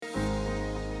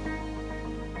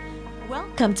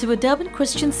Welcome to a Durban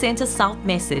Christian Center South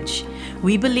message.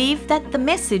 We believe that the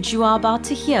message you are about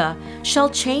to hear shall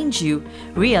change you,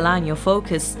 realign your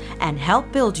focus, and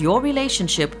help build your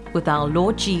relationship with our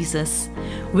Lord Jesus.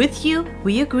 With you,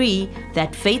 we agree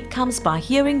that faith comes by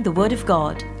hearing the Word of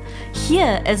God.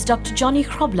 Here is Dr. Johnny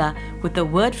Krobler with the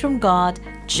Word from God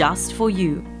just for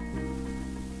you.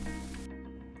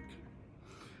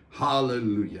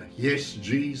 Hallelujah. Yes,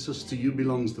 Jesus, to you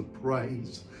belongs the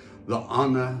praise, the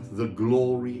honor, the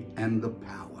glory, and the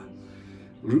power.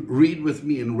 Read with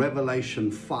me in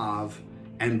Revelation 5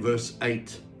 and verse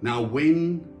 8. Now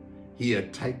when he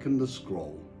had taken the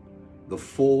scroll, the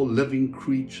 4 living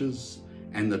creatures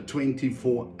and the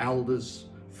 24 elders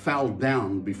fell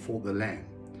down before the Lamb,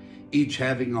 each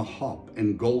having a harp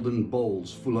and golden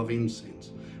bowls full of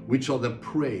incense, which are the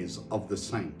prayers of the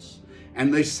saints.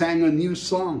 And they sang a new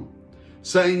song,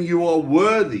 saying, "You are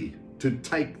worthy to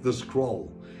take the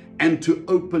scroll and to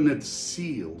open its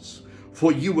seals,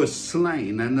 for you were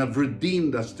slain and have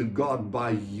redeemed us to God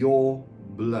by your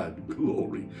blood."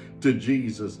 Glory to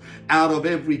Jesus. Out of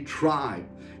every tribe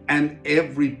and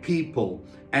every people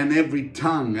and every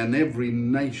tongue and every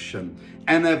nation,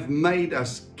 and have made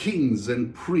us kings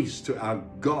and priests to our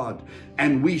God,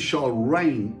 and we shall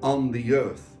reign on the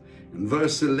earth. In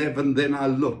verse 11, then I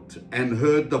looked and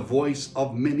heard the voice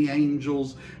of many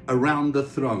angels around the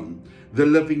throne, the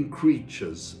living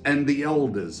creatures and the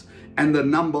elders, and the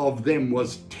number of them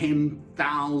was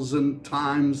 10,000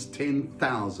 times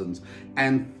 10,000s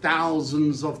and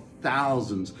thousands of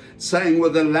thousands, saying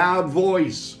with a loud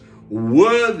voice,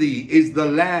 "Worthy is the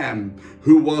Lamb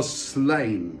who was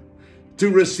slain to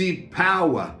receive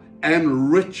power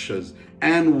and riches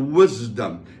and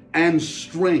wisdom and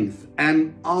strength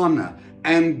and honor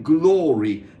and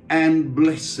glory and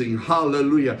blessing."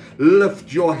 Hallelujah.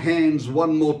 Lift your hands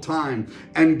one more time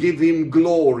and give him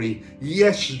glory.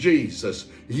 Yes, Jesus,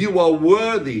 you are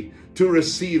worthy to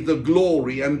receive the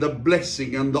glory and the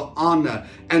blessing and the honor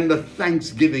and the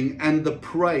thanksgiving and the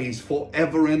praise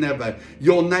forever and ever.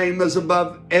 Your name is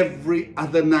above every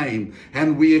other name,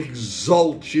 and we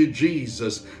exalt you,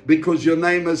 Jesus, because your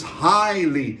name is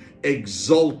highly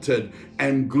exalted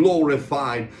and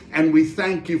glorified, and we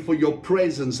thank you for your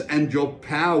presence and your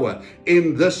power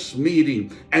in this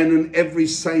meeting and in every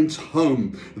saint's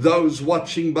home, those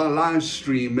watching by live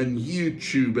stream and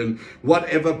YouTube and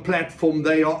whatever platform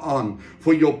they are on,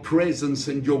 for your presence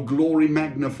and your glory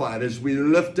magnified as we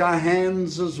lift our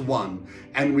hands as one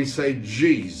and we say,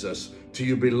 "Jesus, to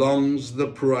you belongs the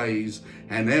praise."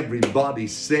 And everybody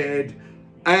said,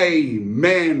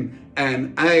 amen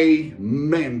and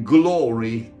amen.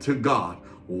 Glory to God.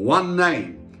 One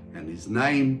name, and his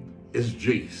name is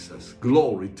Jesus.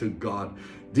 Glory to God.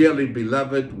 Dearly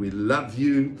beloved, we love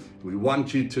you. We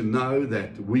want you to know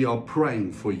that we are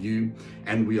praying for you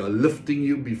and we are lifting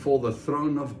you before the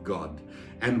throne of God.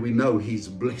 And we know his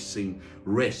blessing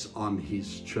rests on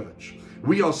his church.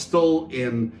 We are still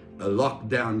in a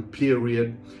lockdown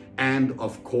period, and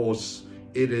of course,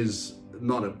 it is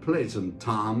not a pleasant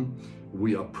time.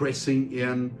 We are pressing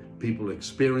in, people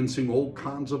experiencing all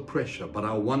kinds of pressure. But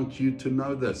I want you to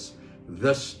know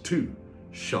this too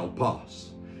shall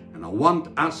pass. And I want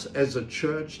us as a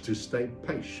church to stay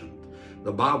patient.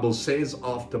 The Bible says,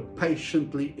 after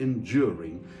patiently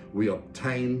enduring, we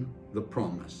obtain the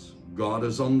promise. God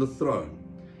is on the throne.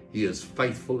 He is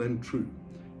faithful and true.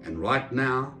 And right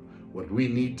now, what we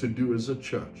need to do as a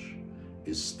church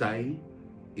is stay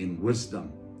in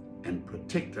wisdom and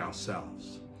protect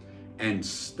ourselves and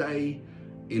stay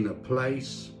in a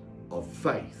place of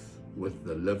faith with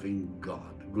the living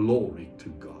God. Glory to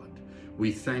God.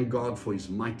 We thank God for his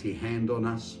mighty hand on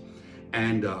us.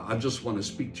 And I just want to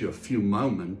speak to you a few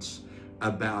moments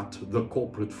about the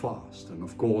corporate fast. And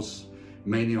of course,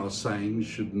 many are saying,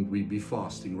 shouldn't we be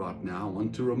fasting right now? I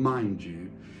want to remind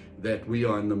you that we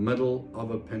are in the middle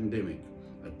of a pandemic,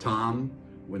 a time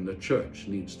when the church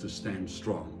needs to stand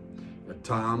strong, a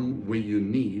time where you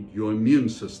need your immune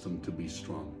system to be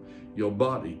strong, your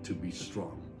body to be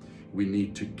strong. We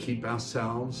need to keep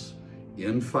ourselves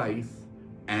in faith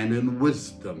and in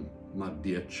wisdom, my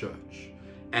dear church.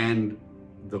 And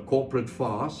the corporate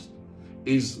fast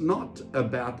is not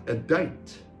about a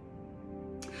date.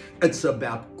 It's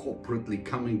about corporately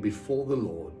coming before the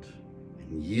Lord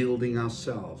and yielding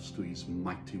ourselves to his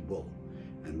mighty will.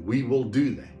 And we will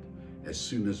do that as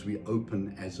soon as we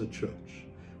open as a church.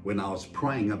 When I was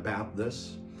praying about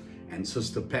this, and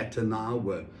Sister Pat and I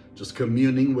were just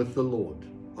communing with the Lord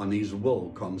on his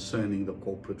will concerning the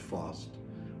corporate fast.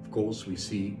 Of course, we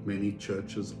see many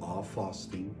churches are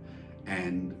fasting,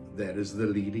 and that is the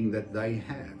leading that they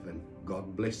have, and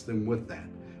God bless them with that.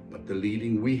 But the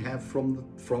leading we have from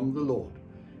the Lord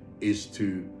is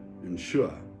to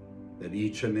ensure that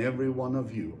each and every one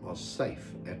of you are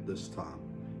safe at this time.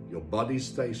 Your body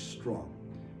stays strong.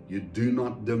 You do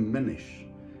not diminish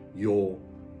your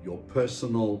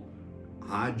personal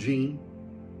hygiene,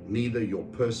 neither your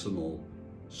personal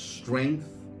strength,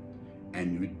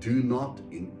 and you do not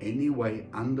in any way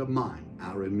undermine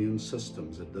our immune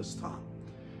systems at this time.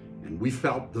 And we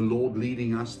felt the Lord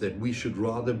leading us that we should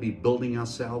rather be building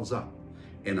ourselves up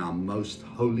in our most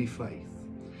holy faith.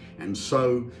 And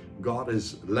so God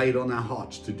has laid on our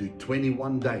hearts to do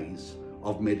 21 days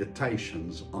of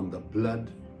meditations on the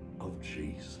blood of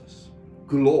Jesus.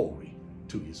 Glory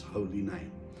to his holy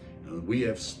name. And we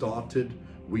have started,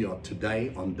 we are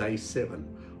today on day 7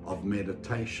 of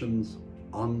meditations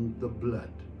on the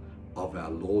blood of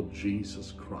our Lord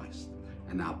Jesus Christ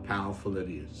and how powerful it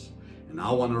is. And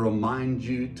I want to remind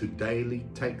you to daily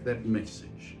take that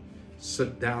message,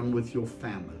 sit down with your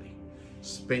family,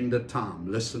 spend the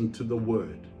time, listen to the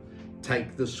word,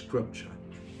 take the scripture,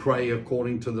 pray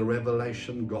according to the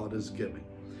revelation God is giving,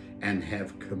 and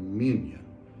have communion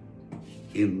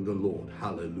in the Lord.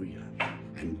 Hallelujah.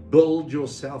 And build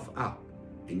yourself up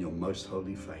in your most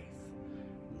holy faith.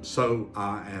 So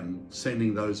I am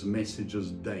sending those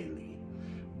messages daily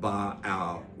by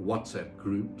our WhatsApp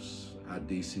groups, our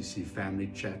DCC family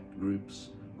chat groups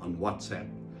on WhatsApp.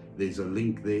 There's a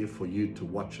link there for you to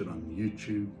watch it on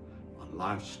YouTube, on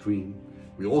live stream.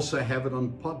 We also have it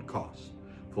on podcast.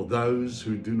 For those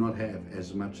who do not have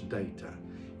as much data,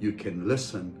 you can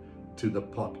listen to the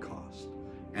podcast.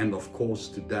 And of course,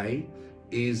 today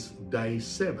is day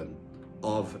 7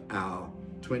 of our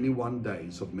 21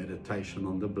 days of meditation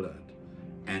on the blood.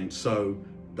 And so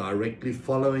directly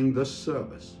following this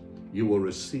service, you will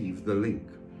receive the link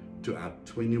to our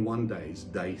 21 days,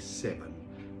 day 7.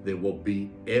 There will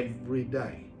be every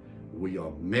day we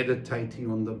are meditating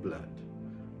on the blood.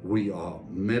 We are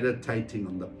meditating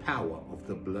on the power of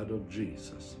the blood of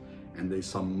Jesus. And there's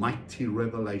some mighty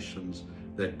revelations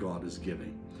that God is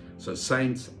giving. So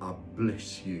saints, I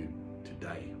bless you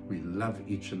today. We love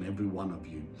each and every one of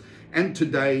you. And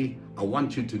today, I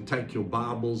want you to take your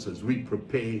Bibles as we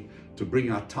prepare to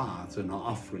bring our tithes and our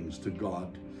offerings to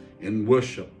God in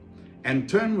worship. And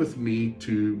turn with me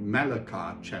to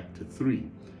Malachi chapter 3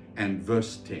 and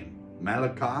verse 10.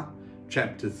 Malachi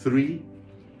chapter 3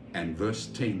 and verse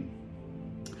 10.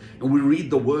 And we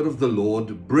read the word of the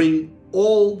Lord, bring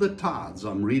all the tithes.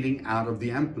 I'm reading out of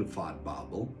the Amplified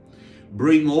Bible.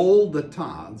 Bring all the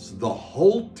tithes, the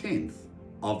whole tenth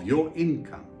of your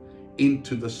income,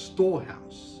 into the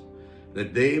storehouse,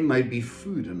 that there may be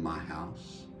food in my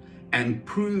house, and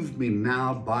prove me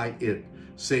now by it,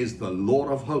 says the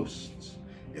Lord of hosts,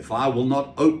 if I will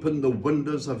not open the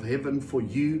windows of heaven for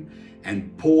you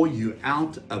and pour you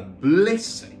out a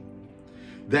blessing,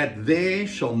 that there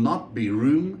shall not be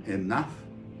room enough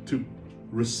to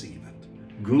receive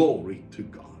it. Glory to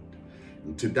God.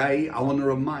 And today I want to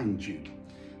remind you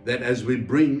that as we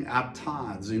bring our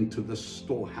tithes into the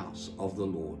storehouse of the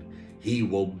Lord, he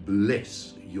will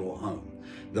bless your home.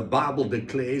 The Bible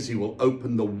declares he will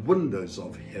open the windows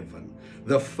of heaven,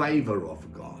 the favor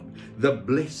of God, the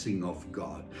blessing of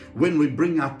God. When we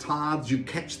bring our tithes, you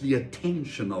catch the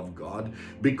attention of God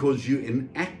because you're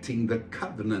enacting the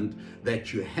covenant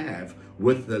that you have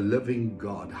with the living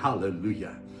God.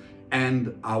 Hallelujah.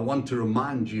 And I want to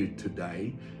remind you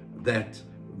today that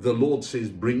the Lord says,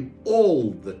 bring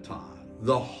all the tithe,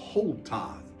 the whole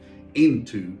tithe,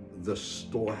 into the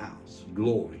storehouse.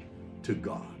 Glory to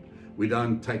God. We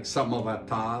don't take some of our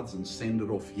tithes and send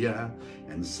it off here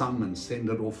and some and send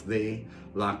it off there,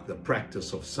 like the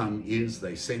practice of some is.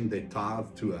 They send their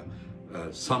tithe to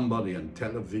somebody on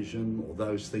television or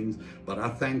those things. But I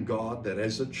thank God that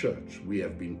as a church, we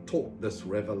have been taught this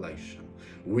revelation.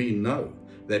 We know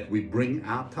that we bring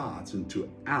our tithes into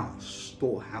our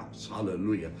storehouse.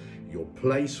 Hallelujah. Your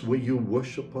place where you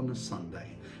worship on a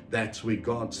Sunday. That's where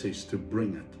God says to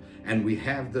bring it. And we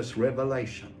have this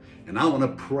revelation. And I want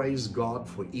to praise God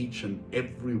for each and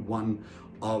every one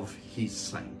of his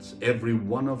saints. Every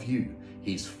one of you,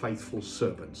 his faithful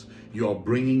servants. You are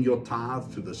bringing your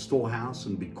tithe to the storehouse,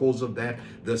 and because of that,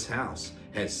 this house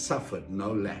has suffered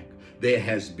no lack. There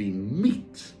has been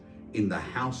meat in the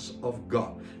house of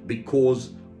God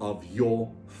because of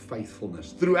your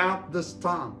faithfulness. Throughout this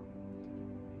time,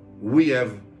 we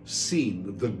have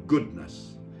seen the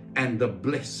goodness and the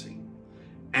blessing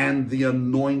and the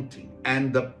anointing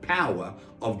and the power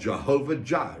of Jehovah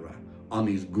Jireh on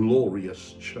his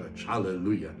glorious church.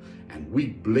 Hallelujah. And we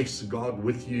bless God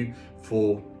with you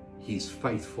for his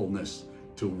faithfulness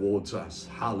towards us.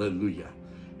 Hallelujah.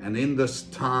 And in this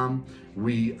time,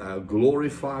 we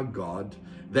glorify God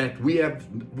that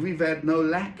we've had no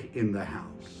lack in the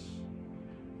house.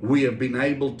 We have been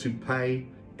able to pay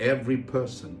every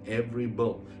person, every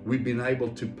bill. We've been able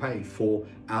to pay for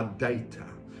our data.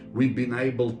 We've been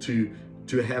able to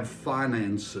have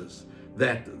finances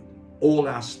that all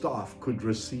our staff could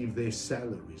receive their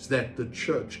salaries, that the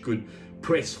church could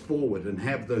press forward and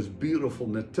have those beautiful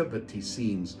nativity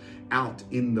scenes out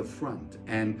in the front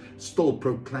and still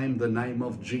proclaim the name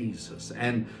of Jesus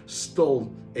and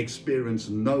still experience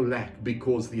no lack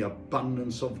because the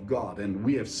abundance of God. And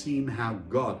we have seen how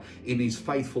God in his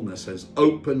faithfulness has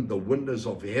opened the windows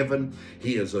of heaven.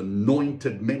 He has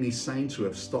anointed many saints who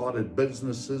have started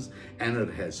businesses and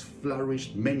it has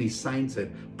flourished. Many saints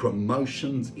had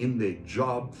promotions in their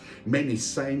job. Many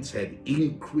saints had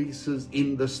increases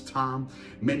in this time.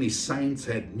 Many saints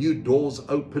had new doors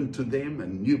open to them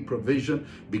and new provision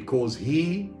because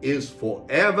he is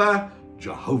forever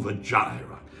Jehovah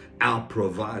Jireh, our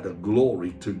provider.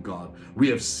 Glory to God. We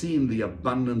have seen the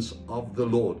abundance of the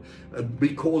Lord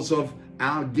because of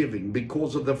our giving,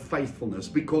 because of the faithfulness,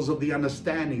 because of the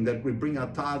understanding that we bring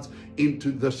our tithes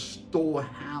into the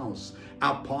storehouse.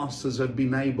 Our pastors have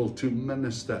been able to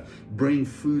minister, bring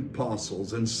food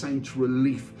parcels and saint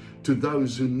relief to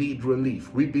those who need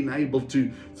relief. We've been able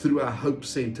to, through our Hope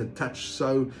Center, touch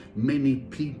so many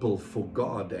people for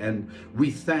God, and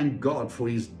we thank God for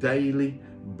his daily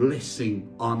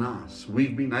blessing on us.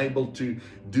 We've been able to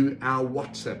do our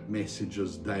WhatsApp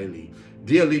messages daily.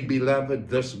 Dearly beloved,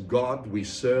 this God we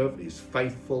serve is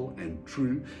faithful and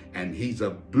true, and he's a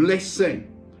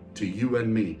blessing to you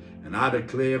and me. And I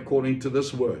declare, according to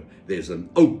this word, there's an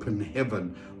open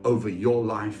heaven over your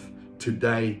life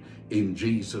today in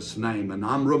Jesus' name. And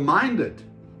I'm reminded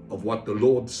of what the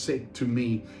Lord said to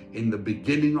me in the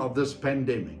beginning of this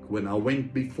pandemic when I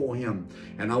went before him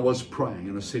and I was praying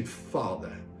and I said,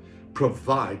 Father,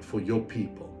 provide for your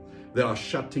people. They are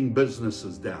shutting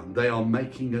businesses down. They are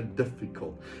making it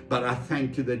difficult. But I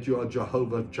thank you that you are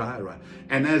Jehovah Jireh.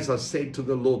 And as I said to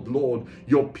the Lord, Lord,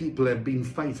 your people have been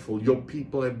faithful. Your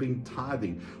people have been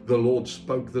tithing. The Lord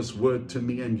spoke this word to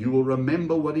me, and you will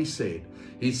remember what he said.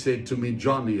 He said to me,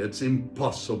 Johnny, it's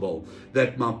impossible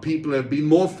that my people have been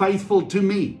more faithful to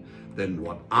me than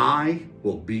what I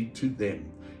will be to them.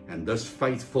 And this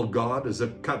faithful God is a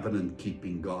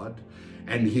covenant-keeping God.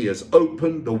 And he has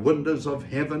opened the windows of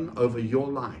heaven over your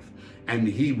life, and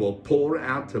he will pour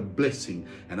out a blessing.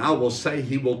 And I will say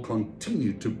he will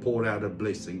continue to pour out a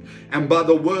blessing. And by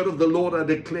the word of the Lord, I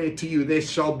declare to you, there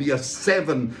shall be a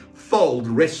sevenfold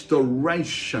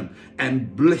restoration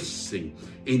and blessing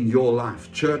in your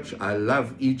life. Church, I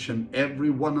love each and every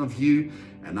one of you,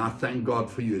 and I thank God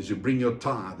for you. As you bring your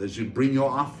tithe, as you bring your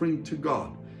offering to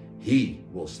God, he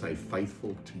will stay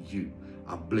faithful to you.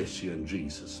 I bless you in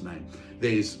Jesus' name.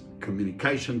 There's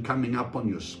communication coming up on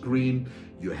your screen.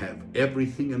 You have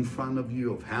everything in front of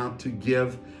you of how to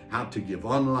give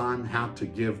online, how to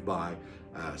give by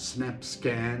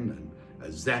SnapScan and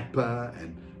Zapper,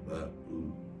 and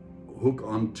hook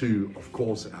onto, of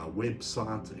course, our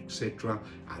website, etc.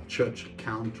 Our church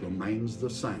account remains the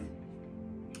same.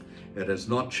 It has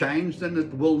not changed and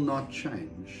it will not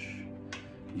change.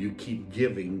 You keep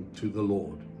giving to the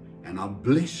Lord, and I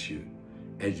bless you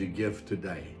as you give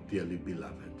today, dearly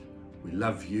beloved. We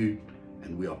love you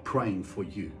and we are praying for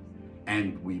you,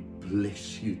 and we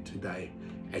bless you today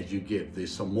as you give.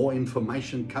 There's some more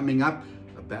information coming up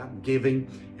about giving,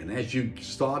 and as you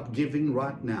start giving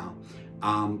right now,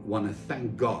 I want to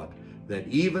thank God that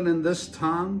even in this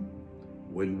time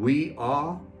when we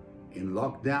are in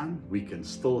lockdown, we can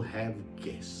still have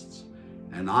guests.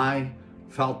 And I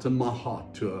felt in my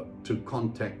heart to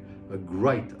contact a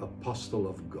great apostle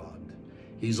of God.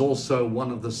 He's also one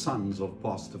of the sons of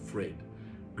Pastor Fred,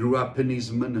 grew up in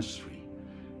his ministry,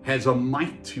 has a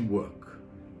mighty work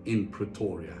in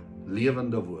Pretoria,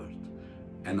 Levende Woord.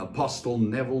 And Apostle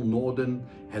Neville Norden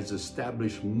has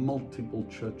established multiple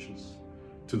churches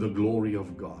to the glory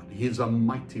of God. He is a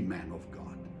mighty man of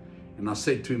God. And I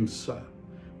said to him, sir,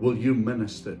 will you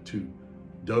minister to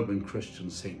Durban Christian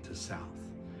Center South?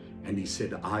 And he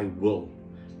said, I will.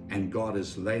 And God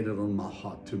has laid it on my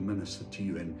heart to minister to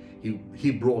you. And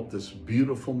he brought this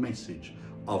beautiful message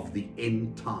of the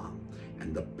end time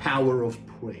and the power of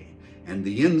prayer and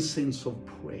the incense of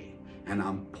prayer and how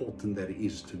important that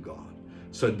is to God.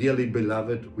 So dearly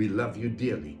beloved, we love you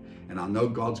dearly. And I know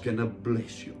God's going to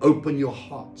bless you. Open your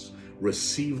hearts,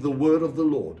 receive the word of the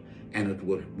Lord, and it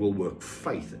will work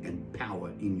faith and power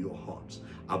in your hearts.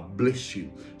 I bless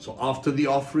you. So after the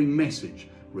offering message,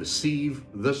 receive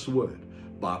this word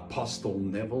by Apostle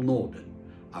Neville Norden.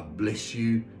 I bless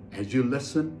you as you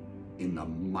listen in the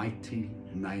mighty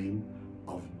name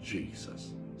of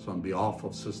Jesus. So on behalf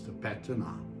of Sister Pat and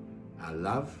I, our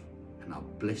love and our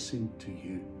blessing to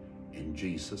you in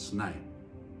Jesus' name.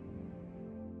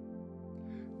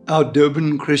 Our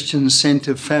Durban Christian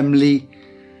Center family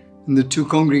and the two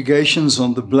congregations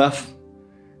on the Bluff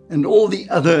and all the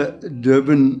other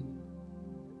Durban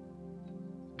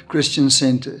Christian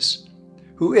centers,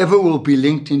 whoever will be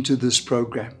linked into this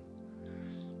program.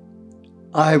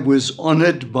 I was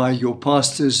honored by your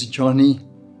pastors, Johnny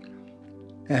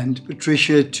and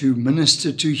Patricia, to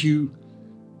minister to you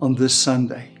on this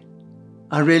Sunday.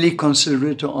 I really consider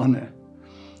it an honor.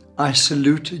 I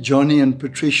salute Johnny and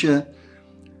Patricia.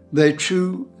 They're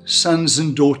true sons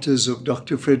and daughters of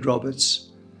Dr. Fred Roberts,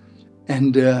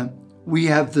 and we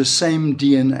have the same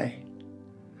DNA.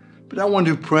 But I want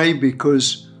to pray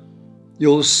because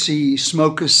you'll see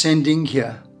smoke ascending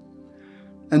here,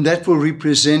 and that will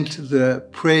represent the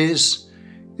prayers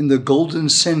in the golden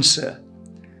censer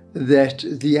that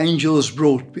the angels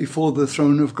brought before the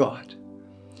throne of God.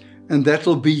 And that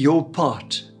will be your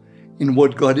part in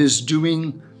what God is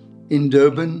doing in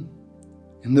Durban,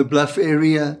 in the Bluff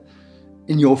area,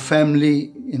 in your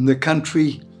family, in the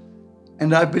country,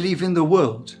 and I believe in the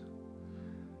world.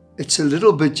 It's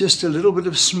just a little bit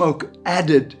of smoke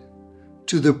added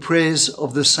to the prayers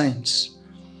of the saints.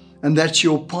 And that's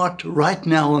your part right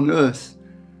now on earth,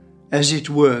 as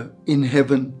it were, in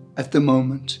heaven at the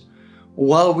moment.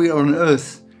 While we are on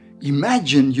earth,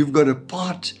 imagine you've got a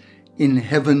part in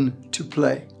heaven to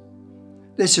play.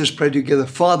 Let's just pray together.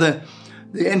 Father,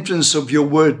 the entrance of your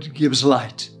word gives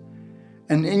light.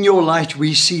 And in your light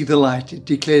we see the light. It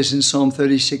declares in Psalm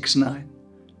 36:9.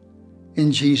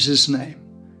 In Jesus' name,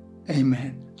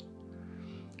 amen.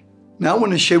 Now I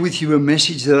want to share with you a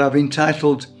message that I've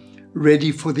entitled,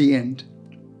 Ready for the End.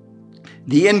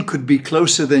 The end could be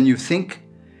closer than you think.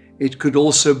 It could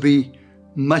also be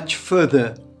much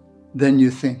further than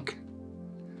you think.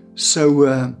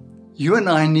 So you and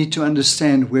I need to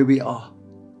understand where we are,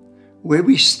 where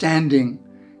we're standing,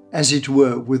 as it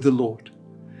were, with the Lord.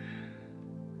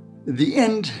 The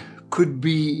end could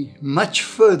be much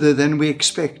further than we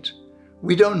expect.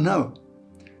 We don't know.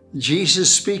 Jesus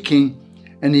speaking,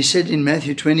 and he said in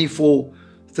Matthew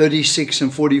 24:36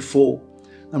 and 44,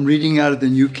 I'm reading out of the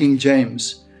New King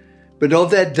James, but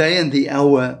of that day and the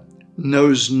hour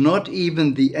knows not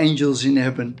even the angels in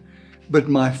heaven, but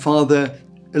my Father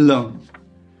alone.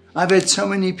 I've had so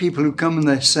many people who come and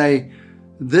they say,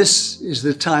 this is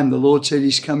the time the Lord said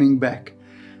he's coming back.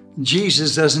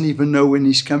 Jesus doesn't even know when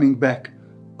he's coming back.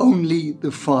 Only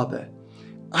the Father.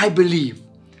 I believe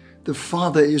the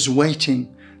Father is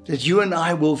waiting that you and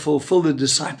I will fulfill the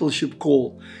discipleship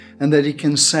call and that he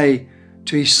can say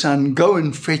to his son, go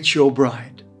and fetch your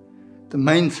bride. The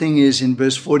main thing is in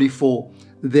verse 44,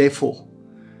 therefore.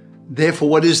 Therefore,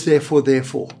 what is therefore?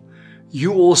 Therefore,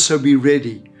 you also be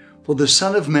ready, for the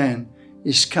Son of Man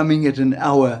is coming at an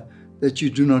hour that you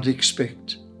do not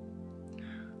expect.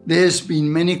 There's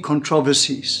been many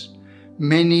controversies,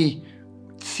 many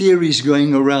theories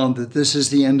going around that this is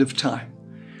the end of time.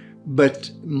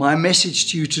 But my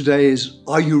message to you today is,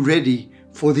 are you ready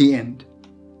for the end?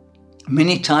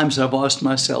 Many times I've asked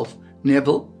myself,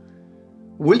 Neville,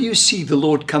 will you see the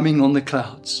Lord coming on the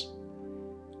clouds?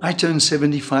 I turned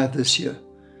 75 this year.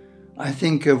 I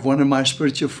think of one of my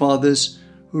spiritual fathers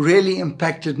who really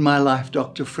impacted my life,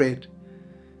 Dr. Fred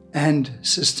and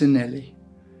Sister Nellie.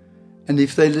 And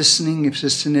if they're listening, if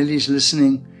Sister Nellie's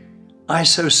listening, I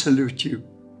so salute you,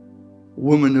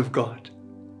 woman of God.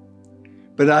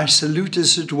 But I salute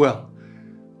us as well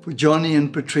for Johnny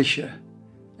and Patricia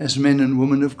as men and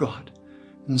women of God.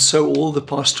 And so all the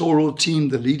pastoral team,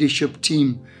 the leadership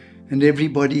team, and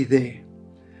everybody there.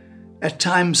 At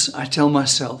times I tell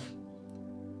myself,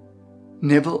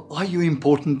 Neville, are you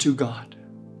important to God?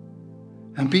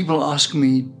 And people ask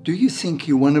me, do you think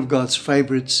you're one of God's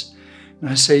favorites? And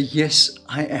I say, yes,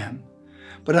 I am.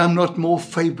 But I'm not more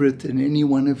favorite than any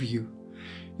one of you.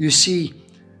 You see,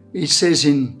 it says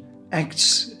in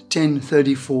Acts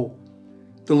 10:34,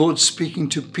 the Lord speaking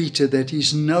to Peter that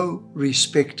he's no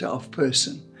respecter of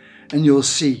person. And you'll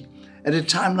see, at a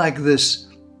time like this,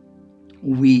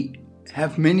 we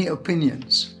have many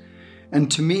opinions. And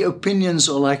to me, opinions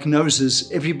are like noses.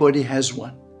 Everybody has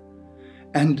one.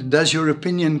 And does your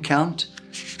opinion count?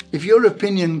 If your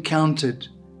opinion counted,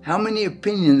 how many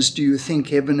opinions do you think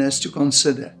heaven has to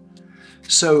consider?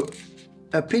 So,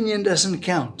 opinion doesn't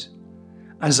count.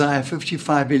 Isaiah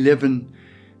 55:11,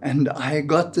 and I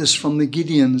got this from the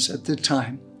Gideons at the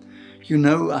time. You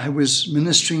know, I was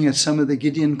ministering at some of the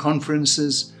Gideon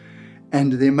conferences,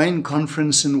 and their main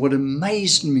conference, and what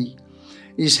amazed me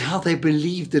is how they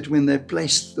believed it when they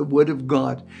placed the word of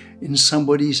God in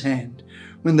somebody's hand,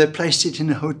 when they placed it in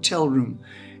a hotel room,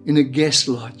 in a guest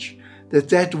lodge,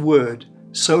 that word,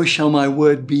 so shall my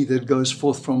word be that goes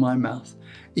forth from my mouth.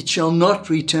 It shall not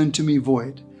return to me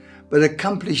void, but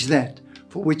accomplish that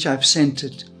for which I've sent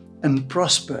it, and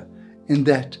prosper in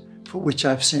that for which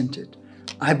I've sent it.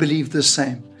 I believe the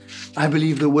same. I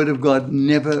believe the word of God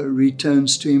never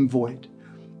returns to him void.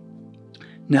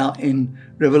 Now in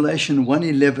Revelation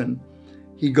 1:11,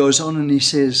 he goes on and he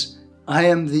says, I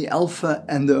am the Alpha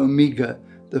and the Omega,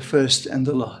 the first and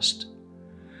the last.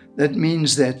 That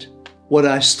means that what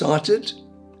I started,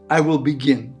 I will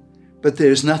begin. But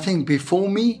there's nothing before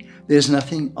me, there's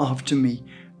nothing after me.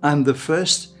 I'm the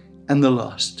first and the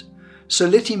last. So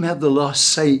let him have the last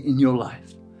say in your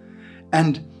life.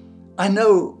 And I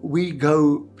know we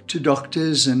go to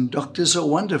doctors, and doctors are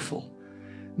wonderful.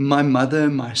 My mother,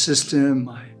 my sister,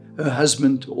 her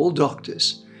husband, all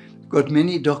doctors. I've got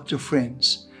many doctor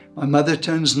friends. My mother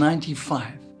turns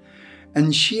 95,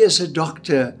 and she as a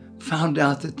doctor found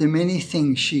out that there are many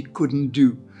things she couldn't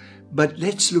do. But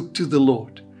let's look to the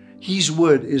Lord. His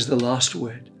word is the last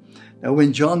word. Now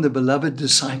when John, the beloved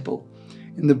disciple,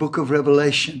 in the book of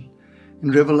Revelation,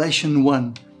 in Revelation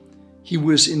 1, he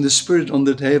was in the Spirit on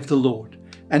the day of the Lord,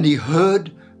 and he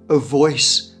heard a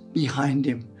voice behind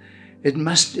him. It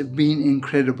must have been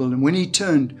incredible. And when he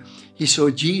turned, he saw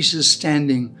Jesus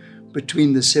standing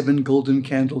between the 7 golden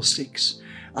candlesticks.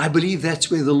 I believe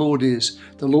that's where the Lord is.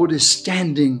 The Lord is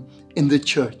standing in the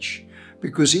church,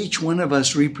 because each one of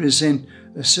us represent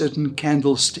a certain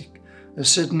candlestick, a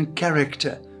certain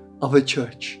character of a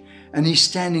church. And he's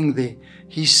standing there.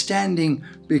 He's standing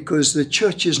because the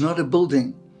church is not a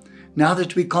building. Now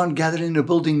that we can't gather in a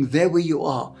building, there where you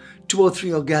are, 2 or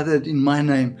 3 are gathered in my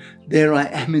name, there I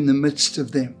am in the midst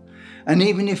of them. And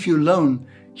even if you're alone,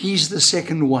 he's the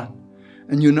second one.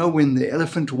 And you know, when the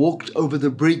elephant walked over the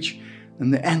bridge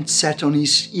and the ant sat on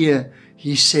his ear,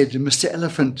 he said, Mr.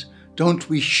 Elephant, don't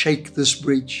we shake this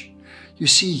bridge? You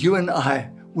see, you and I,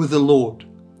 with the Lord,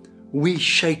 we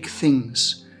shake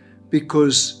things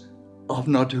because of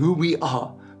not who we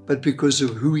are, but because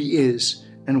of who he is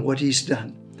and what he's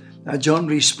done. Now John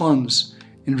responds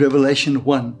in Revelation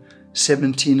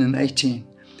 1:17 and 18.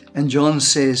 And John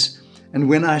says, and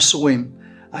when I saw him,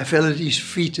 I fell at his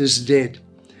feet as dead.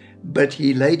 But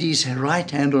he laid his right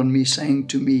hand on me, saying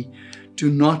to me, do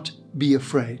not be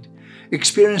afraid.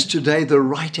 Experience today the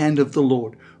right hand of the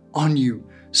Lord on you,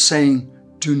 saying,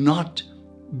 do not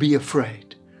be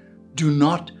afraid. Do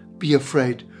not be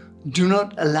afraid. Do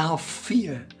not allow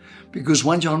fear. Because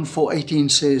 1 John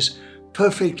 4:18 says,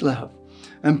 perfect love,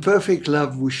 and perfect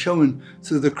love was shown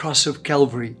through the cross of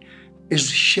Calvary, is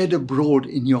shed abroad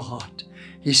in your heart.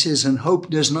 He says, and hope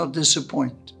does not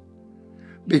disappoint,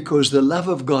 because the love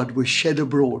of God was shed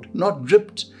abroad, not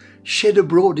dripped, shed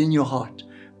abroad in your heart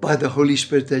by the Holy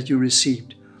Spirit that you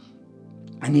received.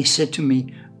 And he said to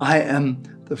me, I am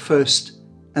the first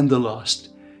and the last.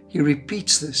 He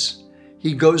repeats this.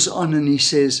 He goes on and he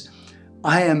says,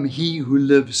 I am he who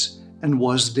lives and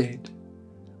was dead.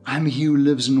 I am he who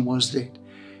lives and was dead.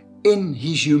 In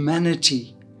his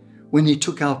humanity, when he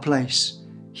took our place,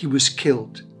 he was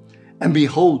killed. And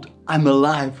behold, I'm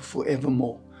alive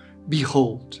forevermore.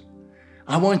 Behold.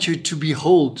 I want you to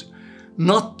behold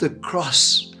not the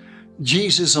cross,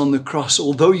 Jesus on the cross,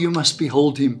 although you must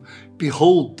behold him.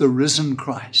 Behold the risen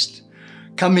Christ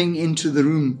coming into the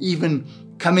room, even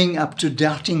coming up to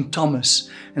doubting Thomas.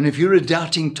 And if you're a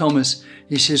doubting Thomas,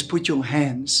 he says, put your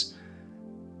hands,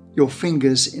 your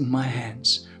fingers in my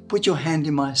hands. Put your hand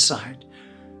in my side.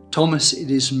 Thomas, it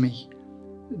is me.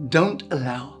 Don't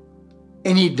allow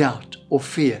any doubt or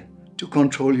fear to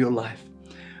control your life.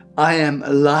 I am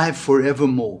alive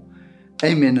forevermore.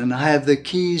 Amen. And I have the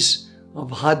keys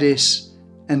of Hades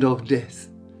and of death.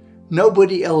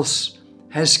 Nobody else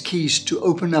has keys to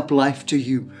open up life to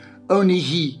you. Only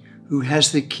he who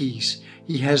has the keys.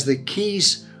 He has the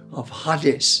keys of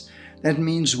Hades. That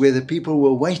means where the people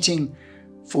were waiting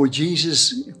for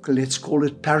Jesus, let's call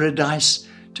it paradise,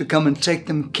 to come and take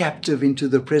them captive into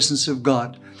the presence of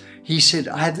God. He said,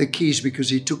 I have the keys, because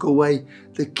he took away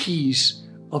the keys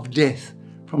of death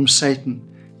from Satan.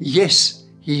 Yes,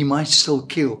 he might still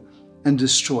kill and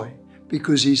destroy,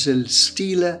 because he's a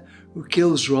stealer who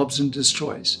kills, robs, and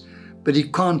destroys. But he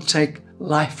can't take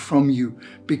life from you,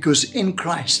 because in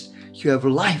Christ you have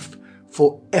life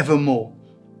forevermore.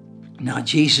 Now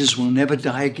Jesus will never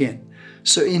die again.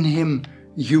 So in him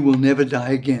you will never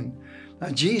die again. Now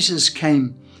Jesus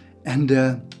came and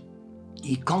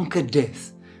he conquered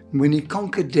death. When he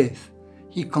conquered death,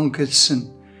 he conquered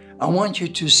sin. I want you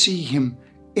to see him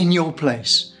in your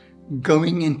place,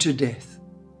 going into death.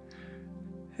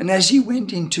 And as he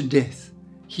went into death,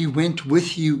 he went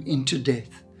with you into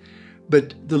death.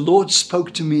 But the Lord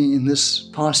spoke to me in this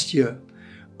past year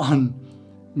on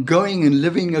going and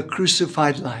living a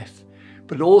crucified life.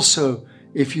 But also,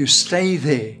 if you stay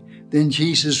there, then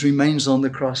Jesus remains on the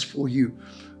cross for you.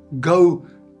 Go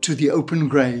to the open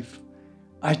grave.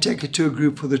 I take it to a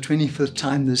group for the 25th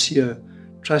time this year,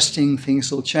 trusting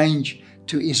things will change,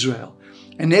 to Israel.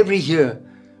 And every year,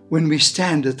 when we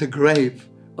stand at the grave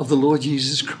of the Lord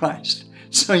Jesus Christ,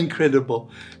 so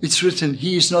incredible. It's written,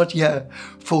 He is not here,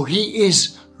 for He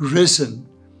is risen.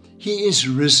 He is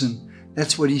risen.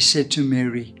 That's what He said to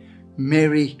Mary.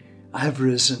 Mary, I have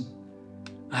risen.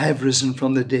 I have risen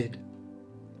from the dead.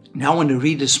 Now I want to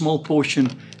read a small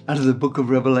portion out of the book of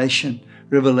Revelation,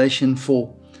 Revelation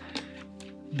 4.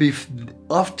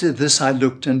 After this I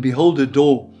looked, and behold, a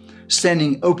door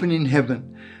standing open in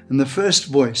heaven. And the first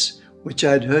voice, which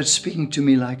I had heard speaking to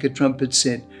me like a trumpet,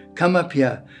 said, Come up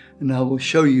here, and I will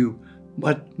show you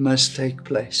what must take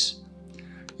place.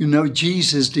 You know,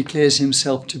 Jesus declares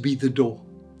Himself to be the door.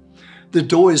 The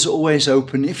door is always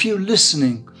open. If you're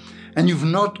listening and you've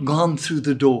not gone through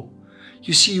the door,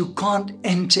 you see, you can't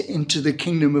enter into the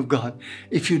kingdom of God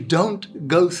if you don't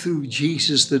go through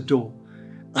Jesus, the door.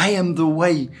 I am the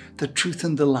way, the truth,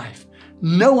 and the life.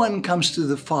 No one comes to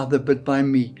the Father but by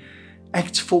me.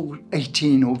 Acts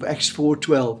 4:18 or Acts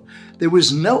 4:12. There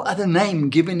was no other name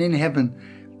given in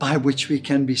heaven by which we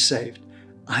can be saved.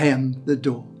 I am the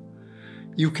door.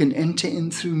 You can enter in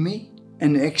through me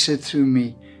and exit through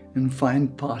me and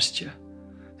find pasture.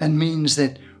 That means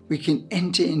that we can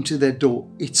enter into that door.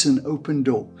 It's an open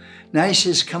door. Now He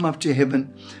says, come up to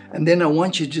heaven. And then I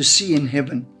want you to see in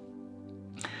heaven.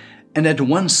 And at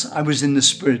once I was in the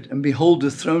Spirit, and behold,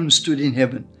 a throne stood in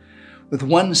heaven, with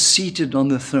one seated on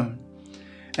the throne.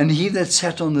 And He that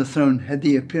sat on the throne had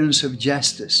the appearance of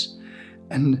jasper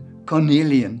and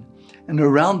cornelian. And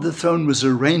around the throne was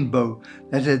a rainbow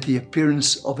that had the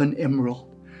appearance of an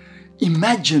emerald.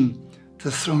 Imagine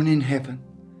the throne in heaven.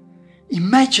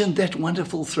 Imagine that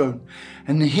wonderful throne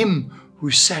and Him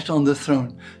who sat on the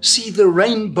throne. See the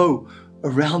rainbow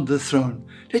around the throne.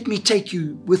 Let me take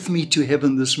you with me to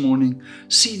heaven this morning.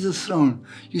 See the throne.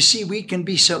 You see, we can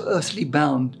be so earthly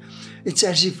bound. It's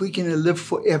as if we can live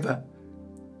forever.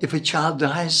 If a child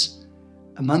dies,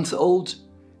 a month old,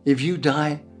 if you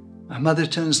die, my mother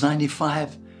turns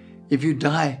 95. If you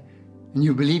die and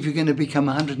you believe you're going to become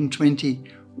 120,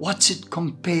 what's it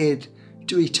compared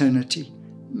to eternity?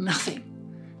 Nothing.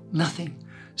 Nothing.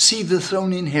 See the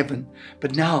throne in heaven.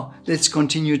 But now let's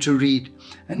continue to read.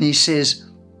 And He says,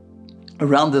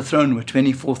 around the throne were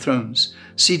 24 thrones.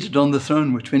 Seated on the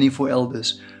throne were 24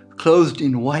 elders, clothed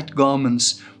in white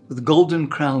garments with golden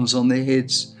crowns on their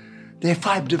heads. There are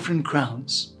 5 different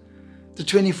crowns. The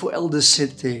 24 elders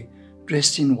sit there,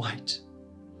 dressed in white.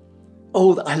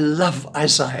 Oh, I love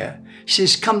Isaiah. He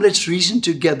says, come, let's reason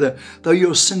together. Though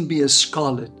your sin be as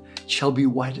scarlet, it shall be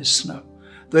white as snow.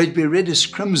 Though it be red as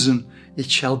crimson, it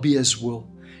shall be as wool.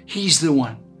 He's the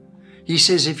one. He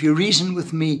says, if you reason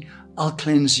with me, I'll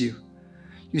cleanse you.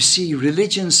 You see,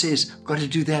 religion says, I've got to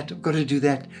do that, I've got to do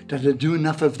that. Did I do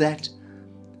enough of that?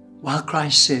 While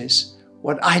Christ says,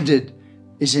 what I did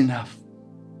is enough.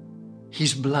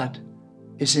 His blood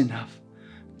is enough.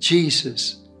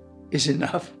 Jesus is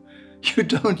enough. You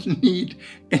don't need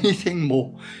anything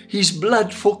more. His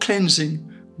blood for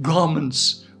cleansing,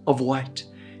 garments of white.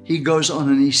 He goes on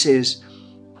and he says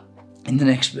in the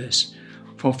next verse,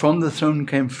 for from the throne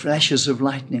came flashes of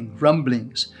lightning,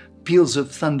 rumblings, peals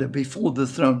of thunder. Before the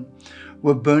throne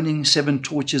were burning 7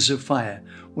 torches of fire,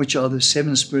 which are the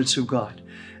 7 spirits of God.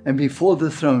 And before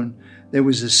the throne there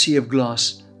was a sea of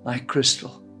glass like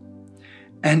crystal.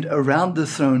 And around the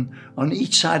throne, on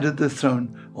each side of the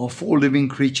throne, are 4 living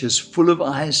creatures, full of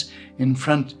eyes in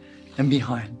front and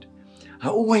behind. I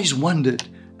always wondered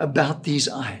about these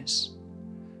eyes,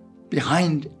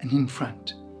 behind and in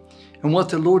front. And what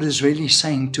the Lord is really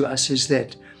saying to us is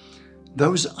that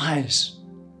those eyes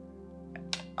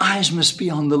must be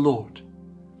on the Lord.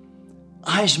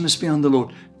 Eyes must be on the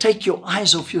Lord. Take your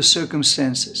eyes off your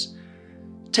circumstances.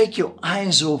 Take your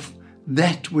eyes off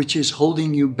that which is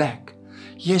holding you back.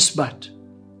 Yes, but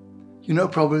you know,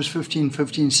 Proverbs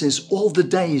 15:15 says, all the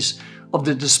days of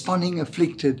the desponding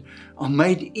afflicted are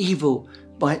made evil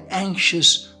by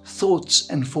anxious thoughts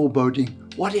and foreboding.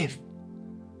 What if?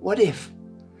 What if?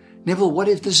 Neville, what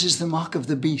if this is the mark of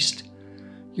the beast?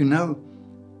 You know,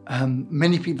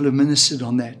 many people have ministered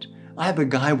on that. I have a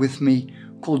guy with me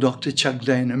called Dr. Chuck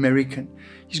Day, an American.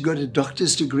 He's got a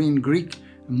doctor's degree in Greek,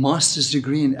 a master's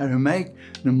degree in Aramaic,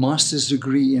 and a master's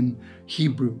degree in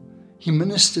Hebrew. He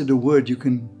ministered a word, you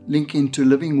can link into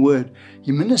Living Word.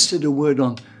 He ministered a word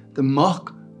on the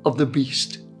mark of the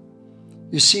beast.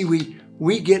 You see,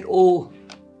 we get all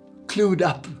clued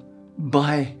up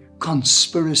by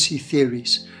conspiracy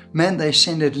theories. Man, they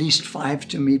send at least 5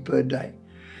 to me per day.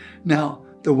 Now,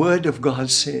 the Word of God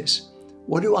says,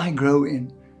 what do I grow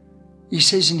in? He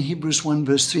says in Hebrews 1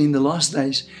 verse 3, in the last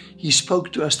days, He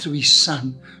spoke to us through His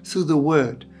Son, through the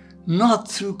Word, not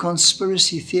through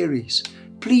conspiracy theories.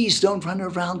 Please don't run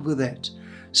around with that.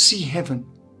 See heaven.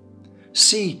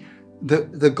 See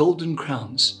the golden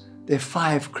crowns. There are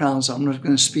 5 crowns. I'm not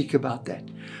going to speak about that.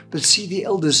 But see the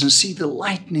elders and see the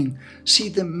lightning. See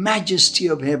the majesty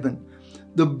of heaven,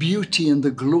 the beauty and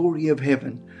the glory of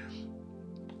heaven.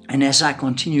 And as I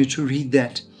continue to read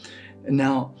that,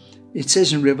 now it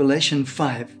says in Revelation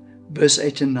 5, verse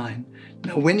 8 and 9,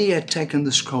 now when He had taken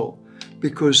the scroll,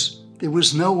 because there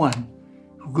was no one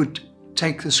who could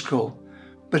take the scroll,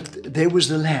 but there was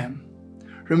the Lamb.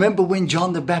 Remember when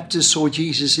John the Baptist saw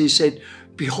Jesus, he said,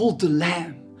 behold the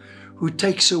Lamb who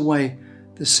takes away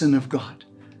the sin of God,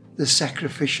 the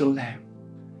sacrificial Lamb.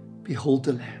 Behold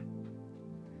the Lamb.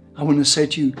 I want to say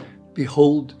to you,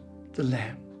 behold the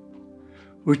Lamb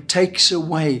who takes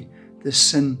away the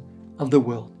sin of the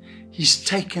world. He's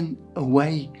taken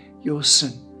away your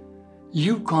sin.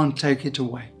 You can't take it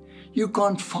away. You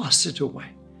can't fast it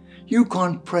away. You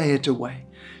can't pray it away.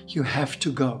 You have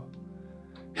to go.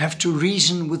 Have to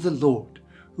reason with the Lord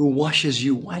who washes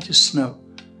you white as snow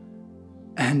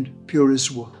and pure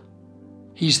as wool.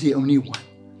 He's the only one.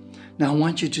 Now I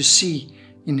want you to see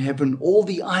in heaven, all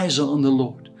the eyes are on the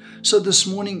Lord. So this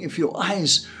morning, if your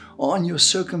eyes are on your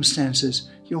circumstances,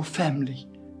 your family,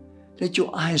 let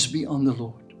your eyes be on the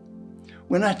Lord.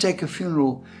 When I take a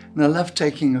funeral, and I love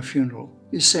taking a funeral,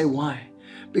 you say, why?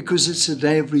 Because it's a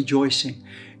day of rejoicing.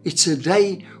 It's a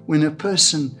day when a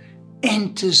person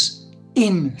enters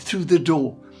in through the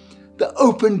door, the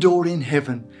open door in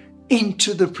heaven,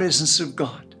 into the presence of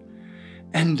God.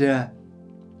 And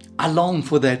I long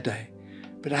for that day.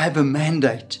 But I have a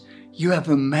mandate. You have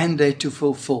a mandate to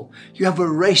fulfill. You have a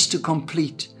race to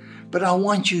complete. But I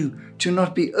want you to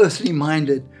not be earthly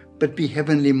minded, but be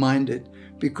heavenly minded,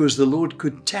 because the Lord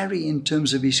could tarry in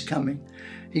terms of His coming.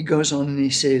 He goes on and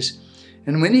He says,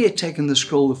 and when He had taken the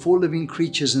scroll, the 4 living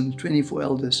creatures and the 24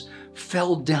 elders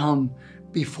fell down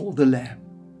before the Lamb.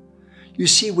 You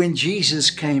see, when Jesus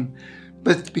came,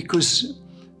 but because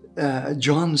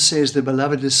John says, the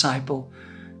beloved disciple,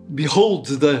 behold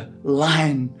the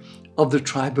Lion of the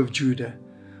tribe of Judah.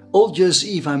 Old Year's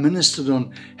Eve, I ministered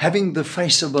on having the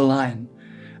face of a lion.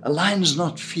 A lion's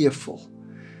not fearful.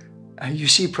 You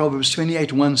see, Proverbs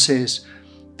 28:1 says,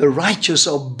 the righteous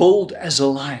are bold as a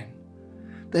lion.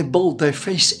 They're bold. They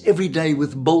face every day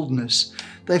with boldness.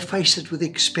 They face it with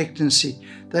expectancy.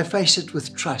 They face it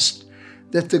with trust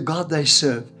that the God they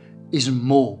serve is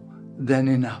more than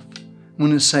enough. I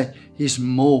want to say He's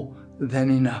more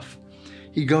than enough.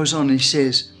 He goes on, He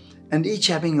says, and each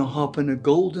having a harp and a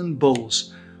golden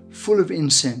bowls full of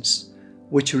incense,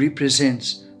 which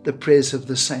represents the prayers of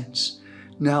the saints.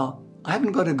 Now, I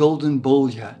haven't got a golden bowl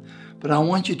here, but I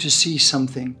want you to see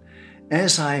something.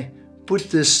 As I put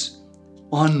this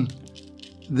on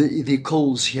the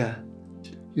coals here,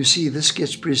 you see this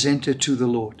gets presented to the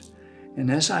Lord.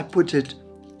 And as I put it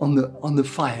on the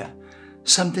fire,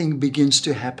 something begins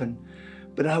to happen.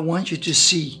 But I want you to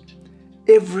see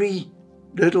every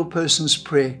little person's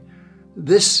prayer,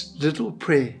 this little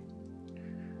prayer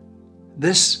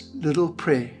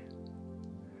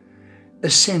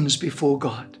ascends before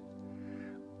God.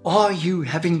 Are you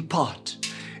having part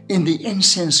in the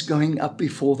incense going up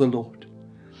before the Lord?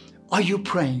 Are you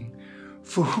praying?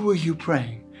 For who are you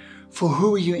praying? For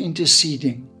who are you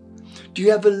interceding? Do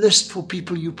you have a list for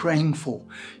people you're praying for?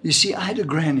 You see, I had a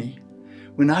granny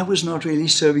when I was not really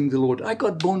serving the Lord. I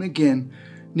got born again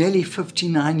nearly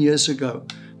 59 years ago,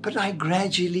 but I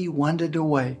gradually wandered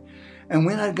away. And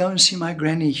when I'd go and see my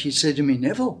granny, she said to me,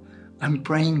 Neville, I'm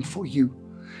praying for you.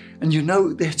 And you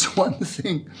know, that's one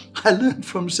thing I learned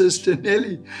from Sister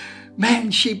Nellie. Man,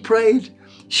 she prayed.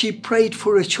 She prayed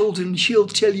for her children. She'll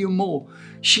tell you more.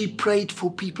 She prayed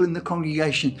for people in the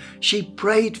congregation. She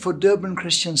prayed for Durban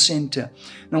Christian Center.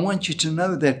 And I want you to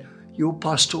know that your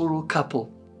pastoral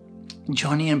couple,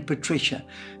 Johnny and Patricia,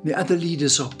 the other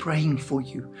leaders are praying for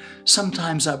you.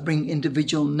 Sometimes I bring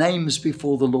individual names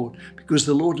before the Lord because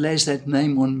the Lord lays that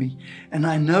name on me. And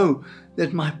I know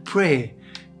that my prayer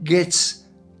gets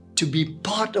to be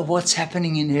part of what's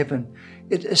happening in heaven.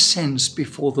 It ascends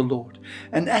before the Lord.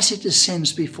 And as it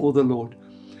ascends before the Lord,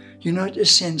 you know, it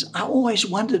ascends. I always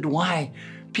wondered why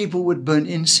people would burn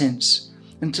incense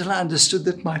until I understood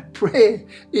that my prayer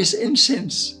is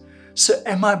incense. So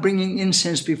am I bringing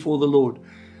incense before the Lord?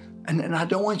 And I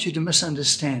don't want you to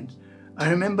misunderstand. I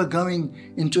remember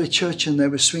going into a church and they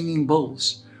were swinging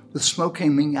bowls with smoke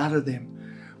coming out of them,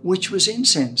 which was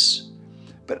incense.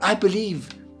 But I believe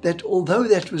that although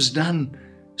that was done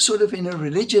sort of in a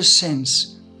religious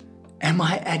sense, am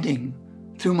I adding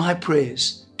through my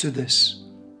prayers to this?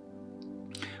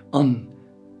 On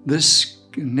this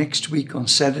next week, on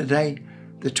Saturday,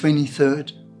 the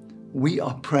 23rd, we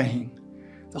are praying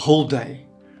the whole day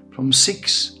from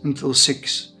 6 until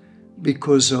 6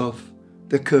 because of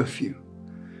the curfew.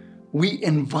 We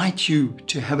invite you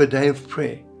to have a day of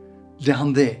prayer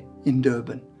down there in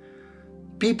Durban.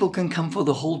 People can come for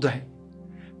the whole day.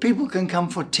 People can come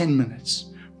for 10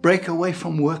 minutes, break away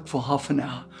from work for half an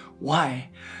hour. Why?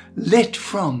 Let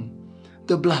from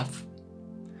the bluff,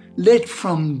 let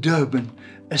from Durban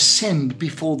ascend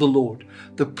before the Lord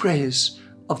the prayers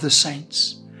of the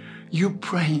saints. You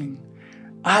praying.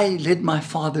 I led my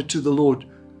father to the Lord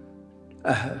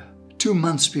 2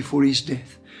 months before his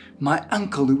death. My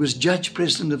uncle, who was Judge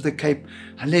President of the Cape,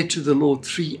 I led to the Lord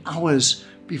 3 hours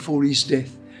before his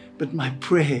death. But my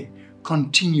prayer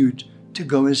continued to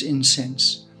go as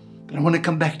incense. But I want to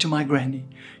come back to my granny.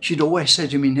 She'd always say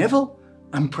to me, Neville,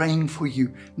 I'm praying for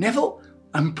you. Neville,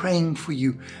 I'm praying for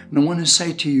you. And I want to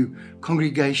say to you,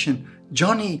 congregation,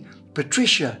 Johnny,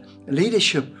 Patricia,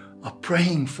 leadership are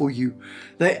praying for you.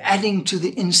 They're adding to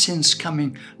the incense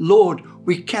coming. Lord,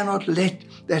 we cannot let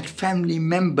that family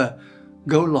member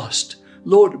go lost.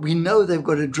 Lord, we know they've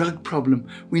got a drug problem.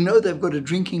 We know they've got a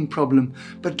drinking problem,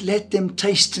 but let them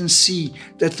taste and see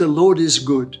that the Lord is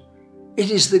good. It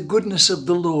is the goodness of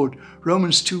the Lord,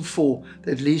 Romans 2:4,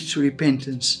 that leads to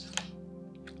repentance.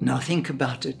 Now think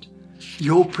about it.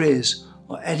 Your prayers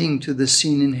are adding to the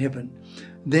scene in heaven.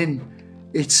 Then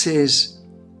it says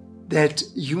that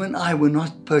you and I were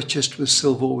not purchased with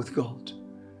silver or with gold.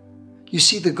 You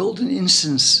see, the golden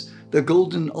incense, the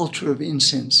golden altar of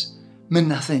incense, meant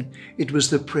nothing. It was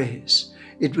the prayers.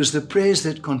 It was the prayers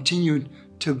that continued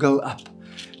to go up.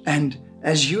 And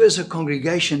as you as a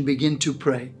congregation begin to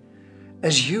pray,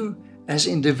 as you as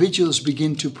individuals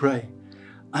begin to pray,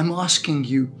 I'm asking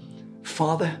you,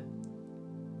 Father,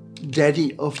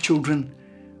 Daddy of children,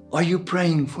 are you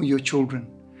praying for your children?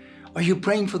 Are you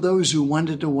praying for those who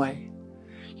wandered away?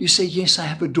 You say, yes, I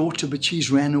have a daughter, but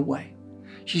she's ran away.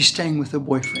 She's staying with a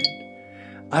boyfriend.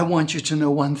 I want you to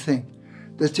know one thing,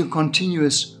 that the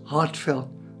continuous, heartfelt,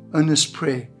 earnest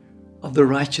prayer of the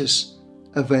righteous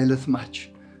availeth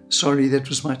much. Sorry, that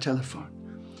was my telephone.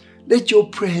 Let your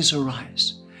prayers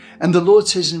arise. And the Lord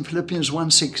says in Philippians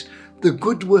 1:6, the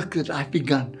good work that I've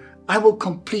begun, I will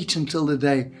complete until the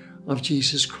day of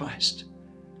Jesus Christ.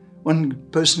 One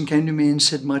person came to me and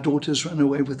said, my daughter's run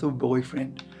away with her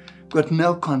boyfriend, got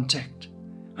no contact.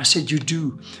 I said, you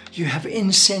do. You have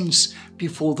incense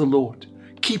before the Lord.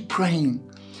 Keep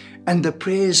praying. And the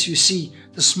prayers, you see,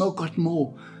 the smoke got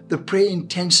more, the prayer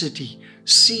intensity.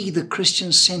 See the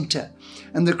Christian center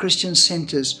and the Christian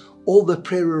centers, all the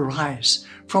prayer arise.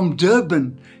 From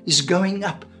Durban is going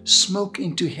up smoke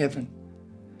into heaven.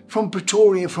 From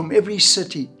Pretoria, from every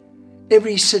city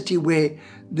where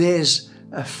there's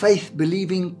a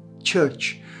faith-believing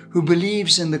church who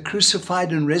believes in the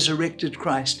crucified and resurrected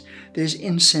Christ, there's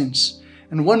incense.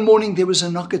 And one morning there was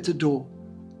a knock at the door.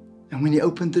 And when he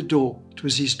opened the door, it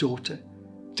was his daughter.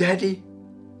 Daddy,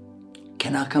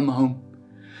 can I come home?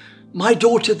 My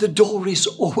daughter, the door is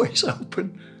always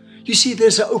open. You see,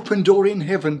 there's an open door in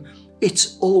heaven.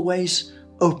 It's always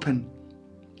open.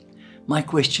 My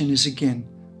question is again,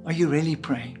 are you really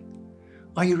praying?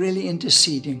 Are you really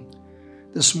interceding?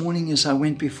 This morning as I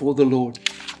went before the Lord,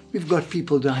 we've got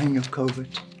people dying of COVID.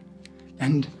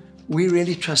 And we're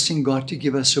really trusting God to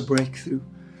give us a breakthrough.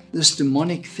 This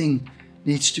demonic thing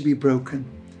needs to be broken.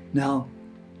 Now,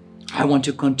 I want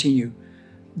to continue.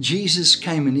 Jesus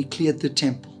came and he cleared the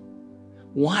temple.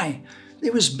 Why?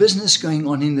 There was business going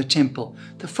on in the temple.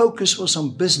 The focus was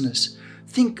on business.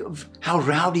 Think of how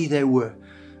rowdy they were.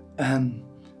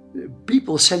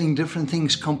 People selling different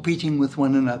things, competing with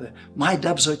one another. My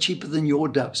doves are cheaper than your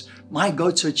doves. My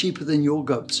goats are cheaper than your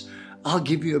goats. I'll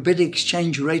give you a better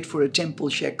exchange rate for a temple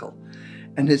shekel.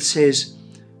 And it says,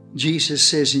 Jesus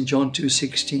says in John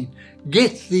 2:16,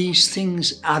 get these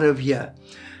things out of here.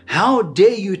 How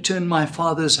dare you turn my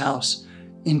Father's house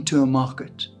into a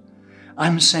market?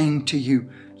 I'm saying to you,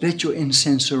 let your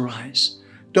incense arise.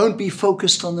 Don't be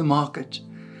focused on the market.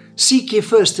 Seek ye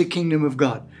first the kingdom of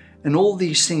God, and all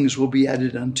these things will be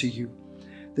added unto you.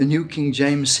 The New King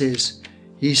James says,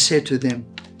 he said to them,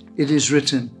 it is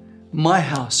written, my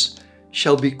house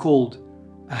shall be called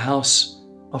a house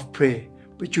of prayer,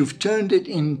 but you've turned it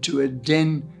into a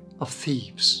den of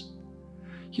thieves.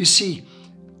 You see,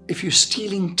 if you're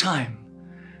stealing time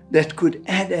that could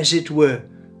add, as it were,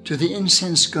 to the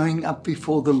incense going up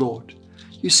before the Lord.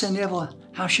 You say, Neville,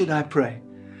 how should I pray?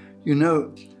 You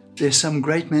know, there's some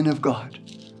great men of God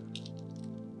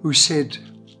who said,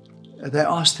 they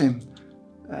asked him,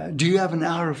 do you have an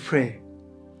hour of prayer?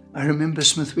 I remember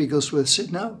Smith Wigglesworth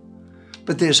said, no,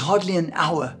 but there's hardly an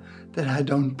hour that I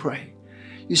don't pray.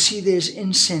 You see, there's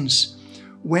incense.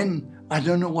 When I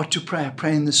don't know what to pray, I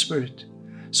pray in the Spirit.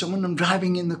 So when I'm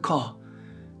driving in the car,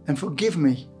 and forgive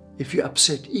me if you're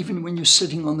upset, even when you're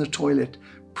sitting on the toilet,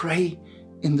 pray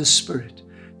in the Spirit.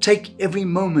 Take every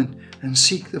moment and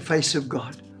seek the face of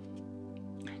God.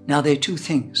 Now, there are two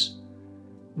things.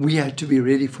 We have to be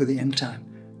ready for the end time.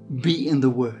 Be in the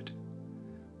Word.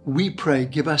 We pray,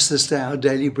 give us this day our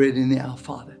daily bread in the Our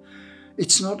Father.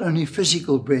 It's not only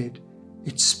physical bread,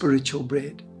 it's spiritual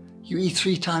bread. You eat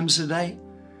 3 times a day.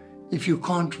 If you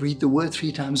can't read the Word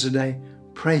 3 times a day,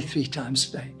 pray 3 times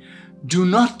a day. Do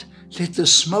not let the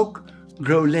smoke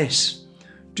grow less.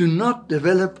 Do not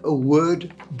develop a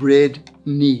word bread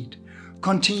need.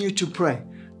 Continue to pray.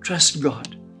 Trust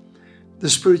God. The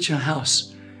spiritual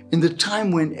house, in the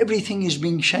time when everything is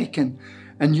being shaken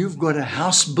and you've got a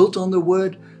house built on the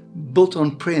Word, built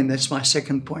on prayer, and that's my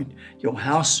second point. Your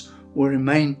house will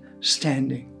remain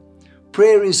standing.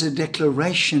 Prayer is a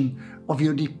declaration of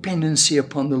your dependency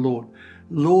upon the Lord.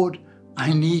 Lord,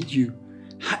 I need you.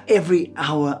 Every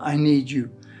hour I need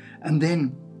you. And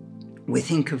then we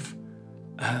think of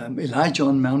Elijah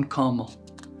on Mount Carmel.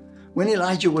 When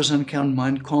Elijah was on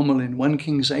Mount Carmel in 1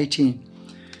 Kings 18,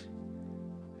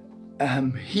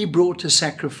 he brought a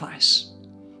sacrifice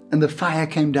and the fire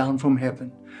came down from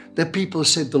heaven. The people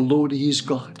said, the Lord, He is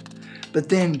God. But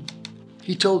then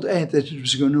he told Ahab that it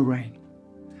was going to rain.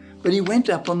 But he went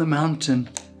up on the mountain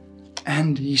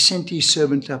and he sent his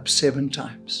servant up 7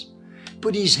 times.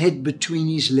 Put his head between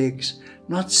his legs,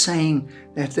 not saying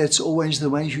that that's always the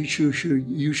way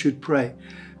you should pray.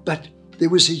 But there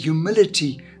was a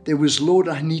humility. There was, Lord,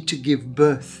 I need to give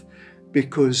birth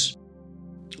because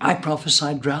I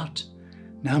prophesied drought.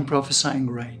 Now I'm prophesying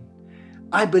rain.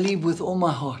 I believe with all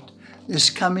my heart there's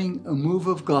coming a move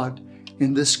of God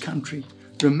in this country.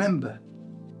 Remember,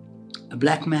 a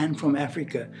black man from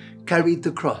Africa carried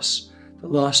the cross, the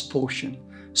last portion.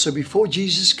 So before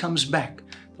Jesus comes back,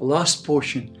 the last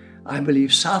portion, I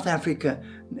believe South Africa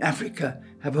and Africa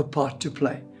have a part to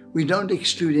play. We don't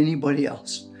exclude anybody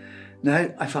else. Now,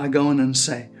 if I go on and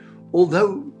say,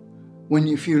 although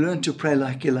if you learn to pray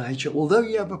like Elijah, although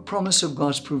you have a promise of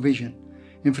God's provision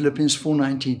in Philippians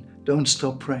 4:19, don't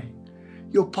stop praying.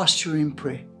 Your posture in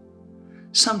prayer.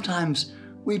 Sometimes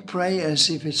we pray as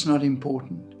if it's not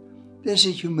important. There's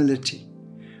a humility.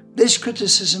 There's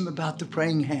criticism about the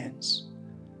praying hands.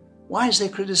 Why is there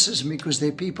criticism? Because there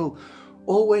are people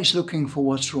always looking for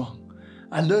what's wrong.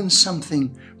 I learned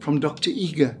something from Dr.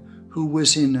 Eger, who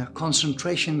was in a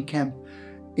concentration camp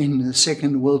in the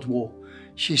Second World War.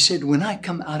 She said, when I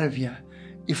come out of here,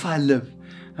 if I live,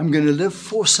 I'm going to live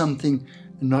for something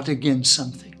and not against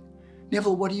something.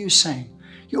 Neville, what are you saying?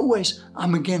 You're always,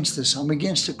 I'm against this. I'm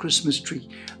against the Christmas tree.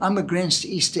 I'm against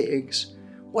Easter eggs.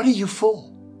 What are you for?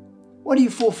 What are you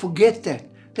for? Forget that.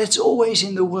 That's always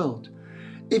in the world.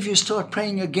 If you start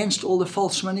praying against all the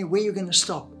false money, where are you going to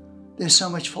stop? There's so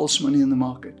much false money in the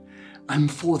market. I'm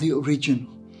for the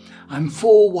original. I'm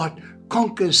for what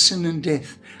conquers sin and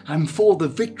death. I'm for the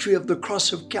victory of the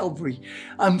cross of Calvary.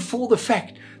 I'm for the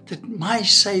fact that my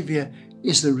Savior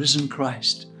is the risen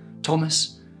Christ.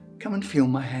 Thomas, come and feel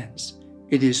my hands.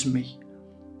 It is me.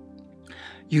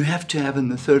 You have to have in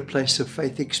the third place a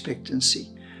faith expectancy.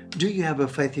 Do you have a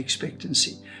faith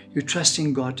expectancy? You're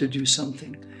trusting God to do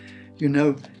something. You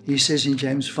know, he says in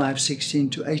James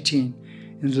 5:16-18,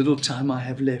 in the little time I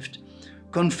have left,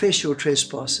 confess your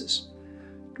trespasses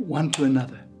one to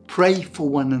another. Pray for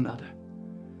one another.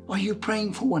 Are you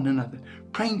praying for one another?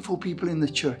 Praying for people in the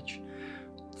church?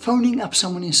 Phoning up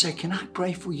someone and say, can I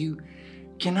pray for you?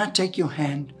 Can I take your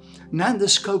hand? Now in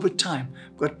this COVID time,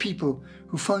 I've got people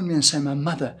who phone me and say,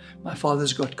 my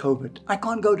father's got COVID. I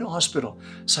can't go to hospital.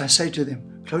 So I say to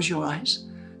them, close your eyes.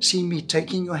 See me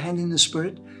taking your hand in the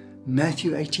Spirit.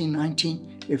 Matthew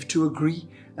 18:19, if two agree.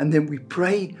 And then we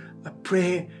pray a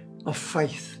prayer of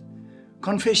faith.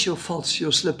 Confess your faults,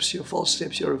 your slips, your false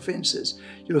steps, your offenses,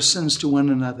 your sins to one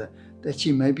another, that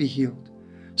ye may be healed.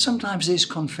 Sometimes there's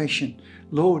confession.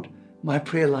 Lord, my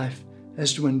prayer life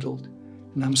has dwindled,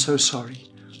 and I'm so sorry.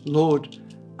 Lord,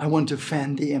 I want to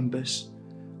fan the embers.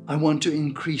 I want to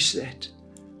increase that.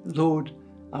 Lord,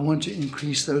 I want to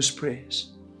increase those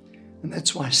prayers. And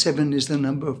that's why 7 is the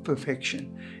number of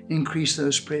perfection. Increase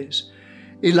those prayers.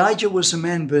 Elijah was a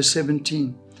man, verse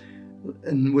 17,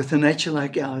 and with a nature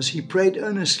like ours, he prayed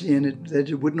earnestly that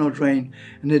it would not rain,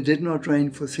 and it did not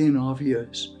rain for 3.5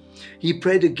 years. He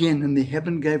prayed again, and the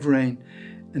heaven gave rain,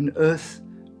 and earth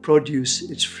produced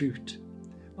its fruit.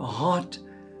 A heart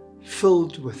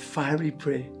filled with fiery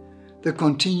prayer, the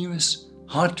continuous,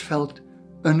 heartfelt,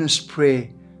 earnest prayer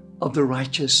of the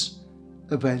righteous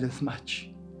availeth much.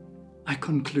 I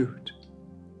conclude.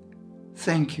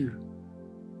 Thank you,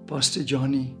 Pastor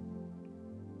Johnny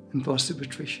and Pastor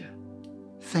Patricia.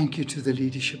 Thank you to the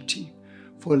leadership team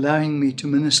for allowing me to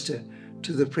minister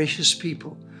to the precious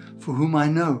people for whom I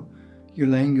know you're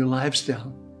laying your lives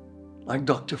down, like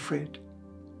Dr. Fred.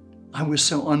 I was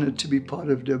so honored to be part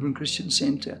of Durban Christian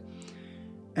Center,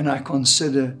 and I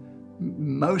consider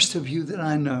most of you that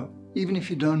I know, even if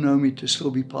you don't know me, to still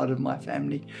be part of my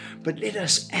family. But let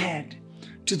us add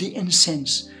to the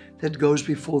incense that goes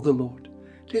before the Lord.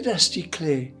 Let us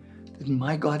declare that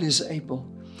my God is able.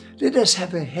 Let us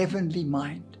have a heavenly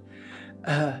mind.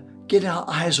 Get our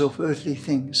eyes off earthly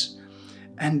things.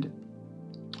 And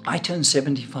I turned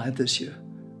 75 this year.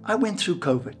 I went through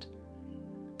COVID.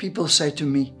 People say to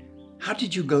me, how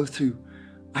did you go through?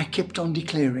 I kept on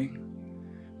declaring.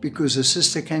 Because a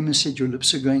sister came and said, your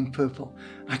lips are going purple.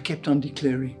 I kept on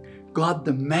declaring, God,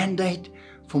 the mandate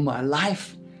for my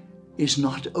life is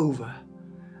not over.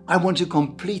 I want to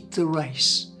complete the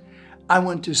race. I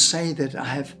want to say that I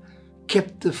have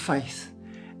kept the faith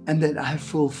and that I have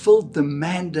fulfilled the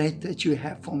mandate that you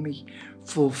have for me.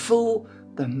 Fulfill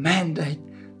the mandate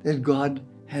that God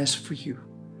has for you.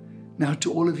 Now,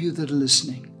 to all of you that are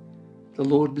listening, the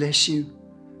Lord bless you.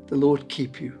 The Lord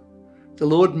keep you. The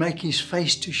Lord make his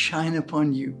face to shine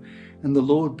upon you, and the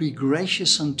Lord be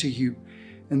gracious unto you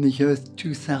in the year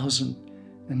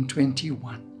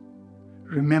 2021.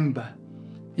 Remember,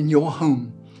 in your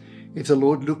home, if the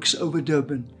Lord looks over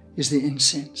Durban, is the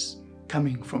incense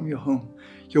coming from your home.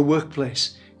 Your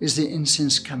workplace, is the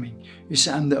incense coming. You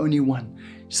say, I'm the only one.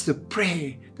 It's the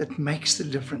prayer that makes the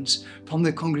difference. From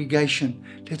the congregation,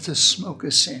 let the smoke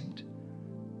ascend.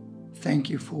 Thank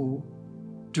you for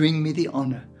doing me the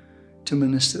honor to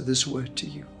minister this word to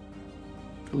you.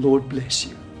 The Lord bless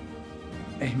you.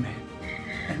 Amen.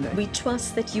 We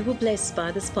trust that you were blessed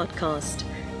by this podcast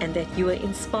and that you are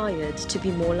inspired to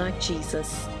be more like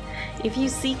Jesus. If you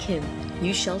seek him,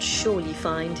 you shall surely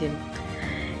find him.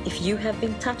 If you have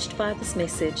been touched by this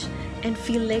message and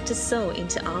feel led to sow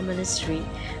into our ministry,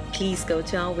 please go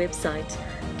to our website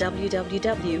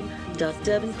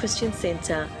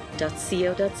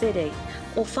www.durbanchristiancenter.co.za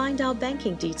or find our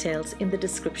banking details in the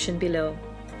description below.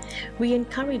 We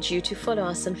encourage you to follow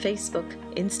us on Facebook,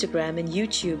 Instagram, and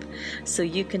YouTube so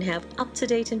you can have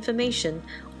up-to-date information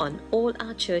on all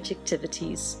our church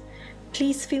activities.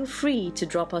 Please feel free to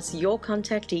drop us your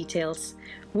contact details.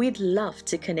 We'd love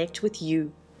to connect with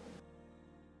you.